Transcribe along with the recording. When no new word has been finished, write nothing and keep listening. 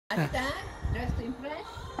Hashtag dress to impress.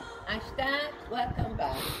 Hashtag welcome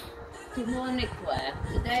back to more knitwear.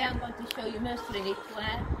 Today I'm going to show you mostly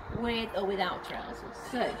knitwear with or without trousers.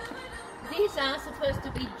 So these are supposed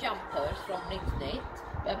to be jumpers from Knit,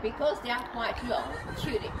 but because they are quite long,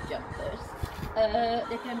 tunic jumpers,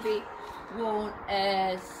 they can be worn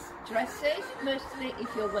as dresses, mostly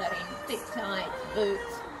if you're wearing thick tight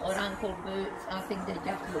boots or ankle boots. I think they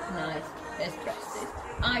just look nice as dresses.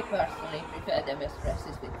 I personally prefer them as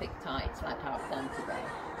dresses with thick tights like I've done today.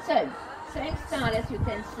 So, same style as you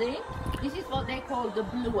can see. This is what they call the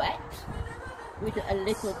bluette, with a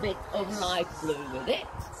little bit of light blue with it.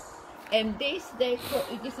 And this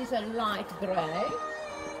is a light grey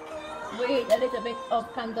with a little bit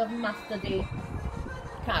of kind of mustardy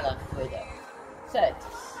colour with it. So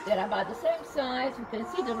they're about the same size. You can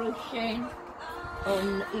see the ruching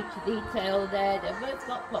on each detail there. They've both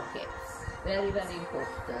got pockets. Very, very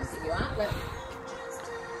important. See your outlet.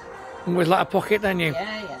 Always like a pocket, don't you?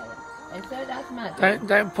 Yeah. And so that's magic.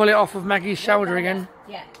 Don't pull it off of Maggie's shoulder again.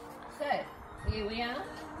 Yeah. So here we are.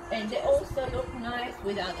 And they also look nice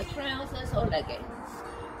without the trousers or leggings.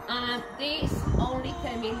 These only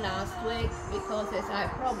came in last week because, as I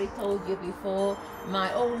probably told you before,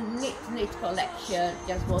 my own knit collection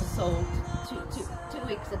just was sold two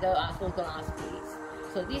weeks ago. I sold the last piece.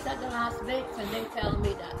 So these are the last bits, and they tell me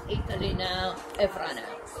that Italy now have run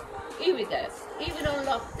out. Here we go. Even on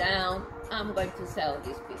lockdown, I'm going to sell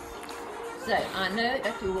these pieces. So I know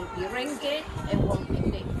that you will be ringing and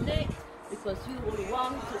wanting knit, because you will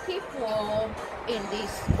want to keep warm in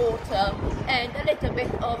this autumn and a little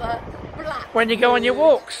bit of a black when you go on your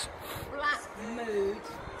walks. Black mood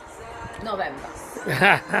November. So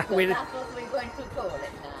that's what we're going to call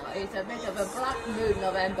it now. It's a bit of a black mood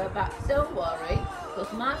November, but don't worry,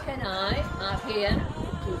 because Mark and I are here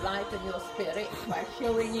to lighten your spirits by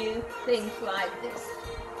showing you things like this.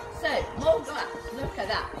 So, more gloves, look at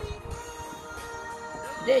that.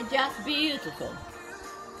 They're just beautiful.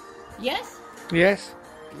 Yes? Yes.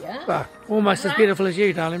 Yeah. Well, almost as beautiful as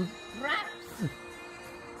you, darling. Wraps.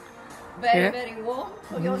 Very warm.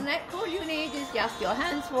 For your neck, all you need is just your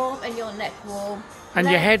hands warm and your neck warm. And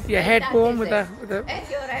your head warm with the... And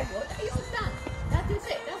your head warm. You're done. That is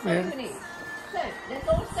it. That's all you need. So, let's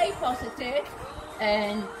all stay positive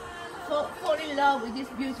and fall in love with this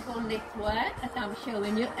beautiful knitwear that I'm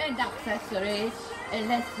showing you, and accessories. And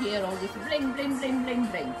let's hear all this bling, bling, bling, bling,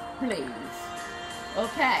 bling, please.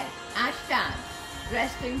 Okay, hashtag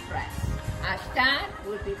dress to impress. Hashtag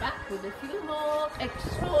we'll be back with a few more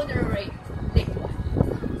extraordinary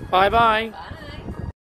knitwear. Bye-bye. Bye.